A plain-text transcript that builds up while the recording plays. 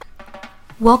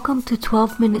Welcome to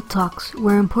 12-Minute Talks,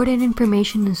 where important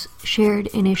information is shared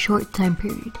in a short time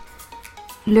period.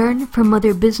 Learn from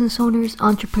other business owners,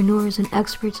 entrepreneurs, and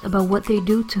experts about what they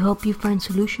do to help you find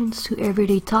solutions to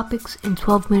everyday topics in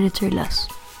 12 minutes or less.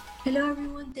 Hello,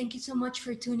 everyone. Thank you so much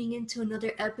for tuning in to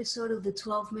another episode of the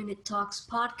 12-Minute Talks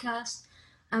podcast.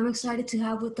 I'm excited to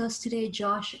have with us today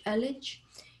Josh Elledge.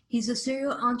 He's a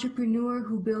serial entrepreneur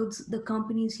who builds the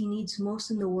companies he needs most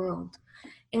in the world.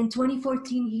 In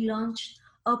 2014, he launched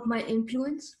Up My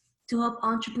Influence to help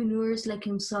entrepreneurs like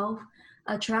himself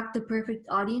attract the perfect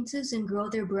audiences and grow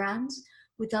their brands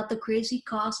without the crazy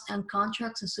costs and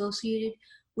contracts associated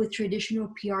with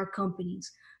traditional PR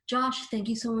companies. Josh, thank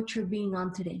you so much for being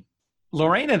on today.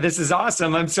 Lorena, this is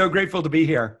awesome. I'm so grateful to be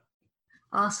here.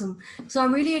 Awesome. So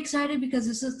I'm really excited because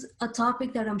this is a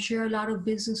topic that I'm sure a lot of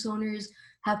business owners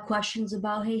have questions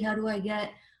about. Hey, how do I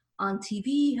get on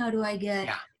TV? How do I get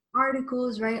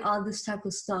articles, right? All this type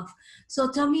of stuff. So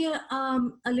tell me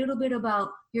a little bit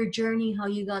about your journey, how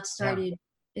you got started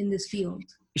in this field.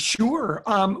 Sure.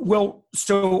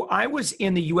 So I was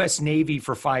in the U.S. Navy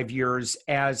for 5 years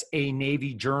as a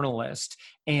Navy journalist.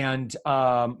 And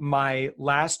my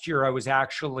last year, I was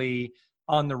actually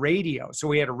on the radio. So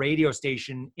we had a radio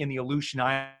station in the Aleutian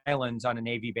Islands on a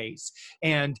Navy base.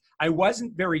 And I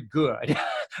wasn't very good,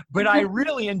 but I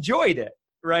really enjoyed it.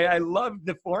 Right. I loved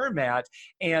the format.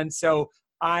 And so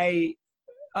I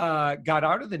got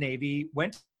out of the Navy,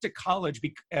 went to college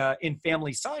in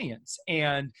family science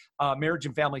and marriage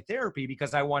and family therapy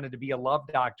because I wanted to be a love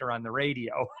doctor on the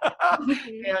radio.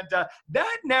 And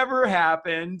that never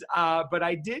happened. But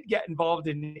I did get involved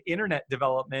in internet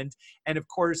development. And of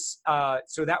course,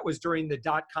 so that was during the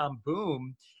dot-com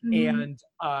boom. Mm-hmm. And,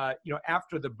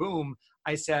 after the boom,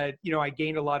 I said, I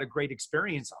gained a lot of great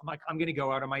experience. I'm like, I'm going to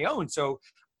go out on my own. So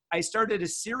I started a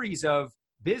series of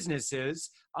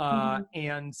businesses,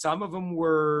 and some of them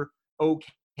were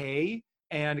okay.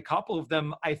 And a couple of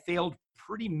them, I failed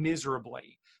pretty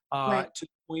miserably to the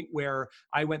point where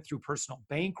I went through personal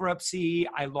bankruptcy.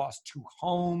 I lost 2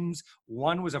 homes.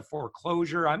 One was a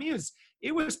foreclosure. I mean,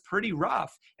 it was pretty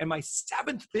rough. And my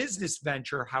 7th business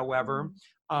venture, however,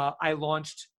 I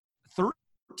launched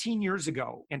 13 years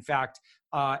ago, in fact,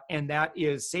 and that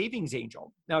is Savings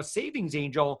Angel. Now, Savings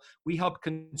Angel, we help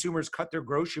consumers cut their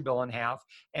grocery bill in half.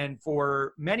 And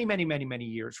for many, many, many, many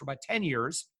years, for about 10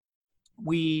 years,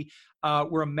 we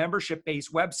were a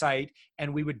membership-based website,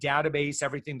 and we would database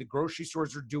everything the grocery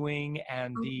stores are doing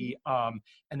and the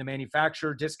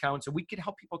manufacturer discounts, and we could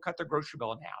help people cut their grocery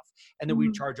bill in half. And then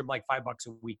we'd charge them like $5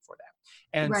 a week for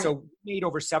that. And so we made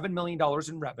over $7 million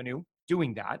in revenue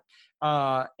doing that.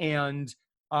 And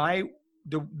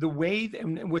the way,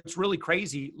 and what's really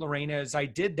crazy, Lorena, is I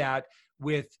did that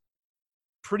with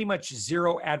pretty much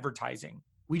zero advertising.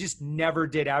 We just never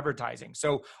did advertising.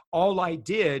 So all I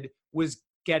did was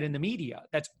get in the media.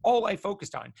 That's all I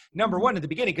focused on. Number one at the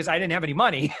beginning, because I didn't have any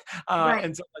money.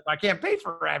 And so I can't pay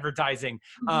for advertising.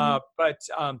 But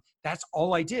that's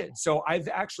all I did. So I've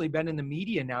actually been in the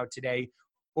media now today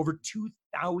over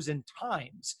 2,000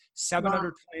 times,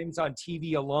 700 times on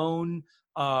TV alone.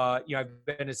 I've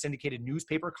been a syndicated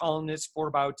newspaper columnist for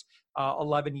about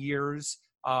 11 years.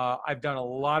 I've done a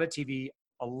lot of TV,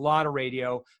 a lot of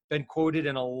radio, been quoted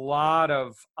in a lot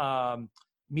of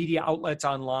media outlets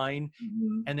online.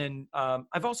 And then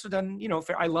I've also done,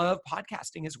 I love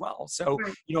podcasting as well. So,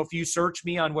 if you search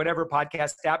me on whatever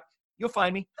podcast app, you'll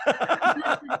find me.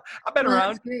 I've been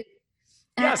around.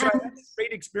 Yeah, so I had a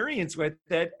great experience with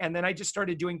it. And then I just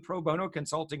started doing pro bono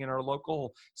consulting in our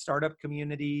local startup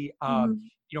community,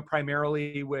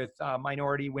 primarily with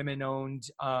minority, women-owned,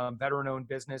 veteran-owned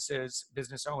business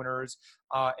owners,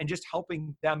 and just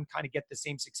helping them kind of get the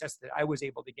same success that I was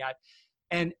able to get.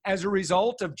 And as a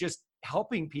result of just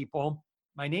helping people,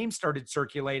 my name started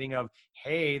circulating of,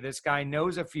 hey, this guy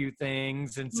knows a few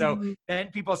things. And so then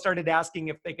people started asking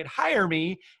if they could hire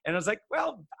me. And I was like,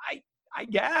 well, I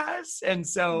guess. And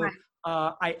so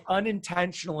I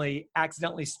unintentionally,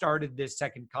 accidentally started this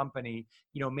second company,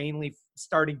 mainly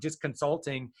starting just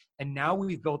consulting. And now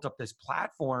we've built up this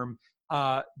platform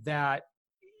that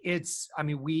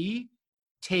we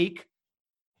take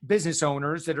business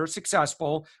owners that are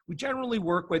successful. We generally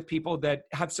work with people that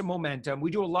have some momentum.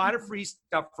 We do a lot of free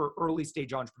stuff for early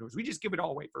stage entrepreneurs. We just give it all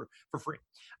away for free.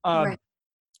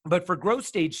 But for growth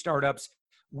stage startups,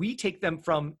 we take them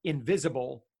from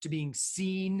invisible to being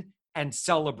seen and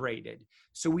celebrated.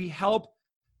 So we help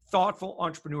thoughtful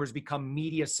entrepreneurs become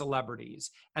media celebrities.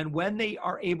 And when they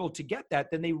are able to get that,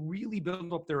 then they really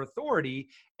build up their authority,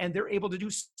 and they're able to do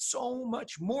so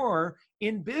much more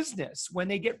in business when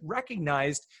they get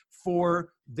recognized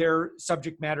for their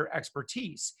subject matter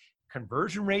expertise.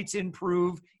 conversion rates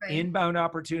improve, Right. inbound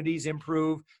opportunities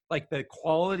improve, like the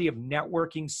quality of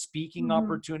networking, speaking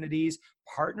opportunities,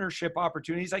 partnership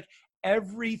opportunities, like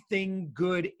everything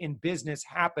good in business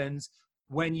happens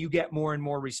when you get more and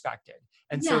more respected.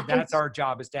 And so Yeah, that's our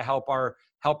job, is to help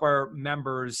our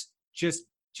members just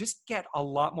get a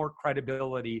lot more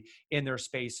credibility in their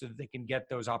space so that they can get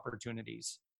those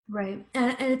opportunities. right.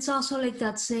 And it's also like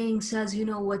that saying says,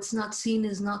 what's not seen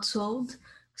is not sold.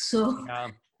 So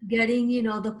Yeah, getting,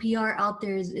 the PR out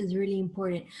there is really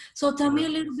important. So it tell me a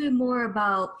really little is. bit more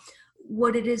about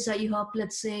what it is that you help,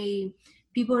 let's say,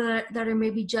 people that are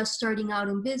maybe just starting out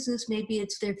in business. Maybe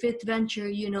it's their fifth venture,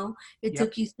 it Yep.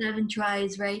 took you 7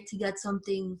 tries, right, to get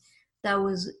something that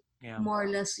was Yeah. more or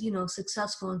less,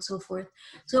 successful and so forth.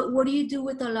 So what do you do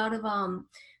with a lot of,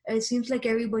 it seems like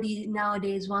everybody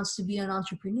nowadays wants to be an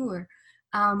entrepreneur.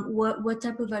 What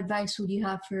type of advice would you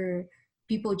have for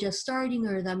people just starting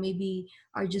or that maybe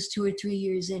are just 2 or 3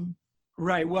 years in?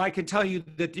 Right. Well, I can tell you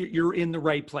that you're in the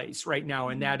right place right now,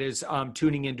 and that is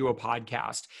tuning into a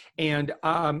podcast. And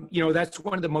that's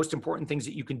one of the most important things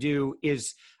that you can do.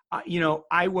 Is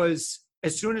I was,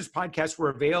 as soon as podcasts were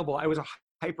available, I was a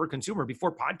hyper consumer.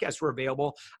 Before podcasts were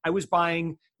available, I was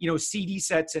buying CD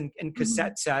sets and Mhm.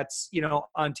 cassette sets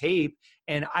on tape,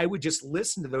 and I would just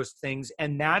listen to those things,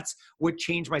 and that's what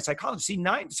changed my psychology.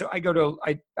 So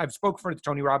I've spoken for the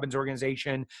Tony Robbins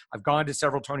organization. I've gone to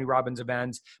several Tony Robbins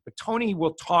events, but Tony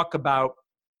will talk about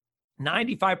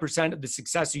 95% of the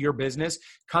success of your business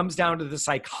comes down to the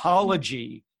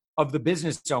psychology of the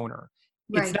business owner.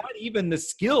 It's Right. not even the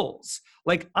skills.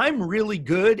 Like, I'm really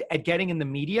good at getting in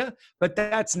the media, but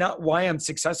that's not why I'm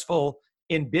successful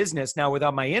in business now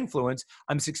without my influence.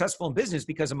 I'm successful in business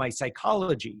because of my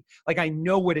psychology. Like, I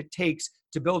know what it takes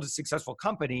to build a successful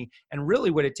company. And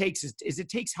really what it takes is it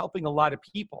takes helping a lot of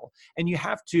people. And you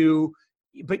have to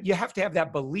have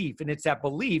that belief. And it's that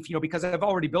belief, because I've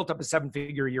already built up a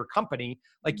 7-figure a year company.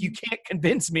 Like, you Mhm. can't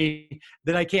convince me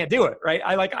that I can't do it. Right.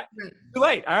 Right. Too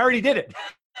late. I already did it.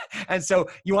 And so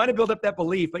you want to build up that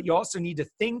belief, but you also need to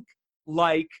think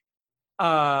like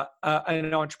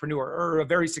an entrepreneur or a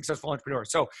very successful entrepreneur.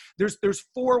 So there's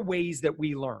 4 ways that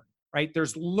we learn, right?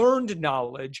 There's learned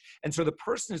knowledge. And so the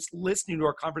person that's listening to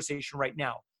our conversation right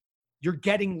now, you're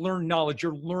getting learned knowledge.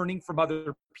 You're learning from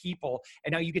other people.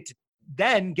 And now you get to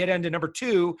then get into number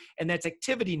 2, and that's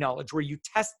activity knowledge, where you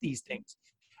test these things.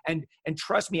 And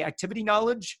trust me, activity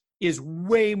knowledge is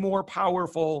way more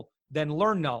powerful than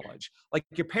learned knowledge. Like,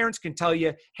 your parents can tell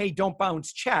you, hey, don't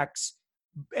bounce checks.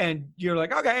 And you're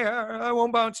like, okay, I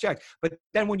won't bounce checks. But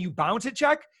then when you bounce a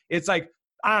check, it's like,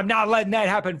 I'm not letting that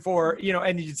happen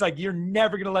and it's like, you're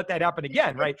never going to let that happen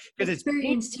again, right? Because it's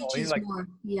Experience painful. And you're teaches like, more.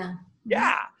 Yeah. Mhm.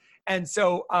 yeah. And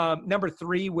so number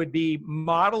 3 would be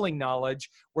modeling knowledge,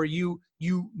 where you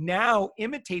now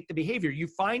imitate the behavior. You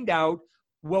find out,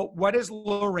 well, what is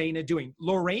Lorena doing?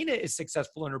 Lorena is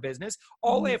successful in her business.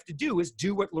 All I Mhm. have to do is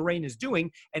do what Lorena is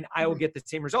doing, and I will Right. get the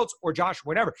same results, or Josh,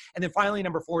 whatever. And then finally,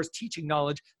 number 4 is teaching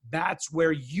knowledge. That's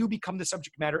where you become the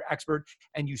subject matter expert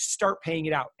and you start paying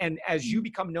it out. And as you Mhm.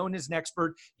 become known as an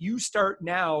expert, you start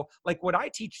now, like what I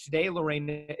teach today,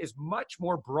 Lorena, is much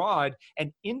more broad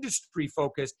and industry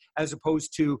focused as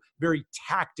opposed to very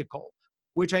tactical,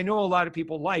 which I know a lot of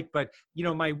people like. But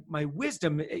my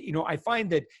wisdom, I find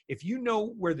that if you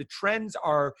know where the trends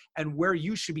are and where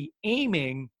you should be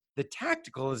aiming, the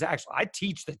tactical is actually, I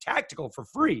teach the tactical for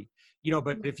free.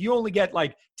 But if you only get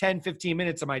like 10-15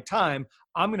 minutes of my time,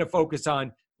 I'm going to focus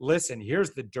on, listen,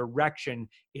 here's the direction.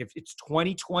 If it's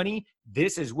 2020,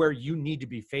 this is where you need to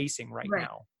be facing right Right.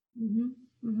 now. Mm-hmm.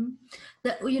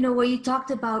 Mm-hmm. What you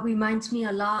talked about reminds me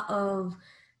a lot of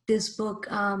this book,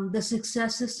 The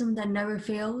Success System That Never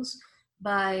Fails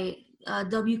by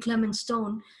W. Clement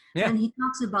Stone. Yeah. And he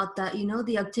talks about that,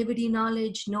 the activity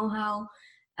knowledge, know-how.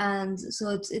 And so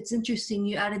it's interesting.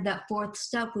 You added that fourth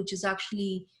step, which is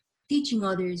actually teaching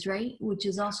others, right? Which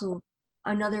is also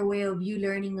another way of you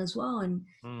learning as well. And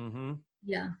Mm-hmm.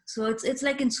 yeah, so it's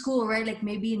like in school, right? Like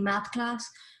maybe in math class,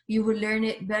 you would learn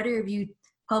it better if you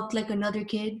helped like another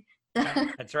kid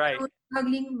that That's right. was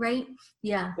struggling, right?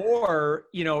 Yeah, Or,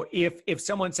 if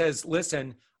someone says,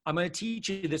 listen, I'm going to teach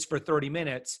you this for 30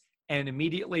 minutes, and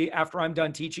immediately after I'm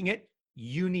done teaching it,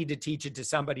 you need to teach it to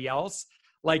somebody else.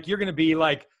 Like, you're going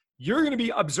to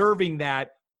be observing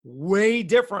that way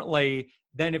differently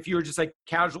than if you were just like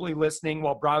casually listening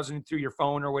while browsing through your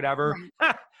phone or whatever.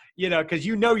 right, Because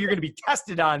you're going to be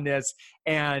tested on this,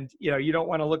 and you don't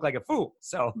want to look like a fool.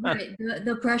 So right.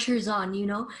 The pressure's on,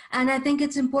 and I think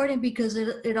it's important because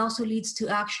it also leads to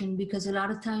action because a lot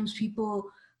of times people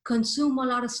consume a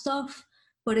lot of stuff,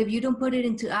 but if you don't put it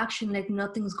into action, like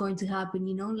nothing's going to happen,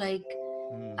 like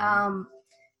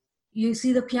You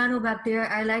see the piano back there.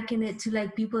 I liken it to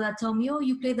like people that tell me, "Oh,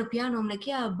 you play the piano." I'm like,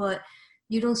 "Yeah," but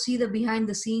you don't see the behind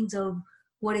the scenes of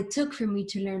what it took for me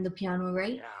to learn the piano,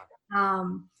 right?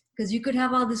 Because you could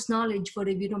have all this knowledge, but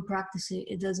if you don't practice it,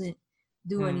 it doesn't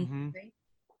do anything, right?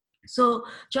 So,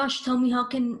 Josh, tell me, how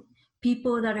can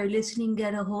people that are listening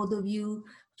get a hold of you,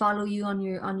 follow you on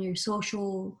your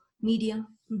social media?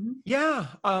 Yeah,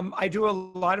 I do a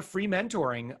lot of free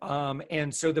mentoring.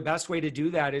 And so the best way to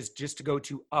do that is just to go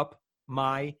to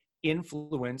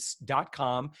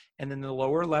upmyinfluence.com. And then in the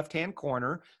lower left-hand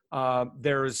corner,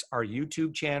 there's our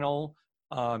YouTube channel.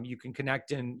 You can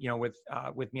connect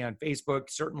with me on Facebook.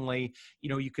 Certainly,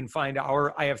 you can find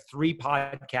I have 3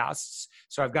 podcasts.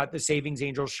 So I've got the Savings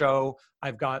Angel Show.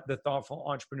 I've got the Thoughtful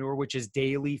Entrepreneur, which is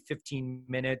daily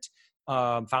 15-minute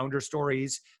founder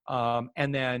stories,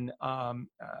 and then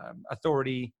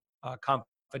Authority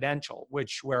Confidential,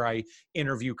 where I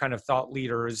interview kind of thought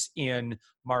leaders in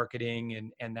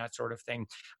marketing and that sort of thing.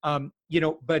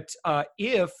 But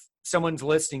if someone's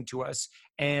listening to us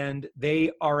and they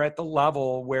are at the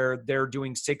level where they're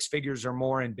doing 6 figures or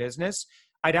more in business,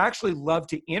 I'd actually love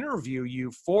to interview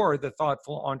you for the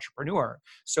Thoughtful Entrepreneur.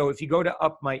 So if you go to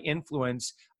Up My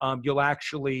Influence, you'll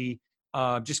actually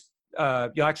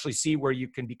you'll actually see where you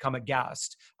can become a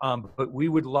guest. But we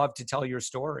would love to tell your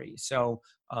story. So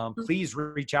please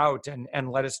reach out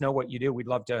and let us know what you do. We'd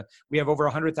love to. We have over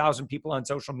 100,000 people on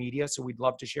social media, so we'd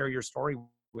love to share your story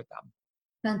with them.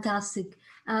 Fantastic.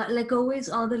 Like always,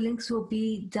 all the links will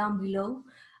be down below.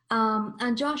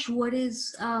 And Josh, what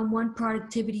is one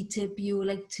productivity tip you would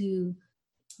like to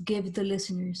give the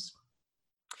listeners?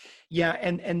 Yeah,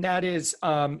 and that is,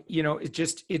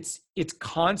 it's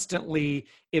constantly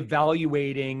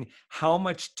evaluating how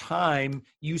much time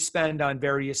you spend on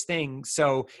various things.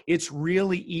 So it's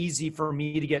really easy for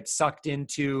me to get sucked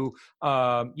into,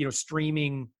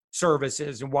 streaming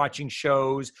services and watching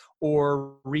shows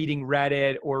or reading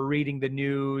Reddit or reading the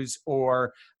news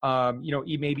or,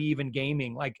 maybe even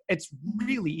gaming. Like, it's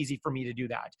really easy for me to do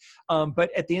that.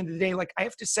 But at the end of the day, like I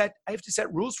have to set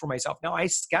rules for myself. Now I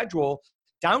schedule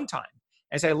downtime.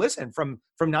 I say, listen, from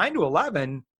 9 to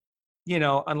 11,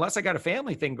 unless I got a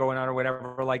family thing going on or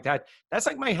whatever like that, that's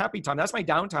like my happy time. That's my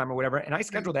downtime or whatever. And I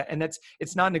schedule that, and it's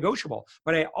non-negotiable.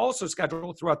 But I also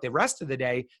schedule throughout the rest of the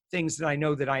day things that I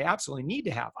know that I absolutely need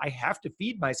to have. I have to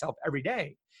feed myself every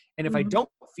day. And if I don't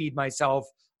feed myself,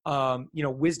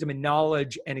 wisdom and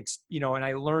knowledge and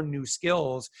I learn new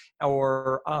skills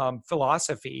or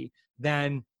philosophy,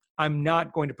 then I'm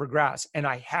not going to progress. And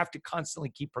I have to constantly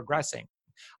keep progressing.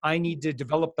 I need to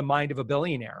develop the mind of a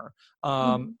billionaire.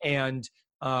 Because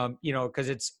I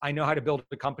know how to build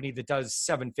a company that does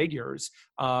 7 figures,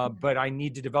 but I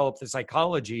need to develop the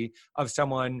psychology of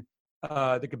someone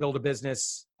that could build a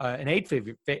business, an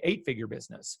 8-figure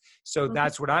business. So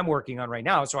that's what I'm working on right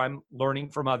now. So I'm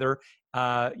learning from other,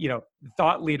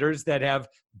 thought leaders that have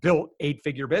built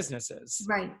 8-figure businesses.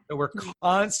 Right. So we're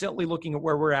constantly looking at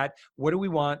where we're at. What do we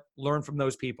want? Learn from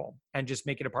those people and just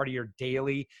make it a part of your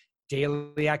daily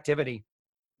activity.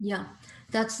 Yeah,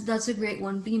 that's a great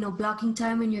one. Blocking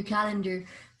time in your calendar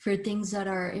for things that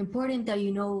are important that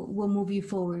will move you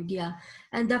forward. Yeah,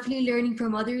 and definitely learning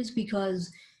from others, because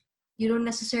you don't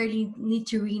necessarily need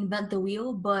to reinvent the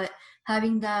wheel, but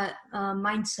having that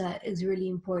mindset is really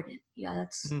important. Yeah,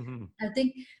 that's. I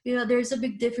think there's a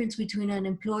big difference between an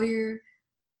employee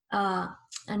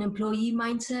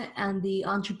mindset and the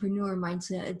entrepreneur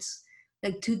mindset. It's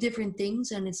like 2 different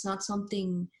things, and it's not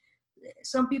something.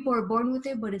 Some people are born with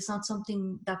it, but it's not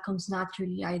something that comes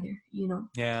naturally either,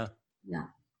 Yeah.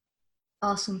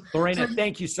 Awesome. Lorena,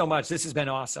 thank you so much. This has been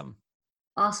awesome.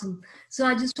 Awesome. So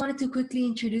I just wanted to quickly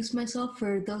introduce myself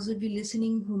for those of you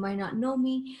listening who might not know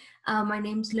me. My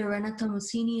name's Lorena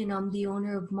Tomasini, and I'm the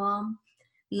owner of Mom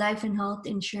Life and Health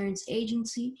Insurance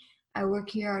Agency. I work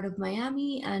here out of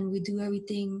Miami, and we do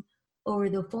everything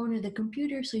over the phone or the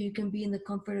computer, so you can be in the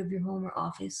comfort of your home or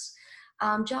office.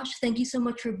 Josh, thank you so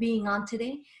much for being on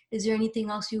today. Is there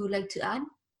anything else you would like to add?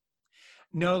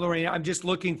 No, Lorena, I'm just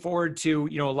looking forward to,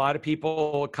 a lot of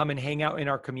people come and hang out in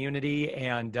our community,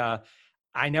 and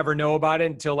I never know about it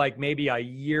until like maybe a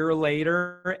year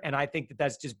later. And I think that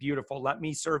that's just beautiful. Let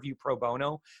me serve you pro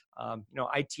bono.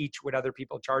 I teach what other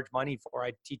people charge money for.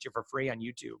 I teach it for free on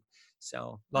YouTube.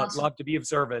 So love to be of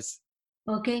service.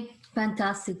 Okay,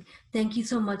 fantastic. Thank you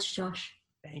so much, Josh.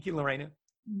 Thank you, Lorena.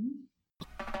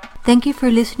 Thank you for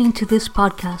listening to this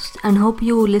podcast, and hope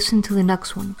you will listen to the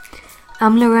next one.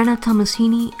 I'm Lorena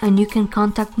Tomasini, and you can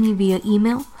contact me via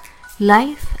email,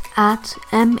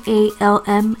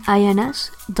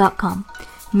 life@malmins.com.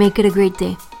 Make it a great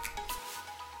day.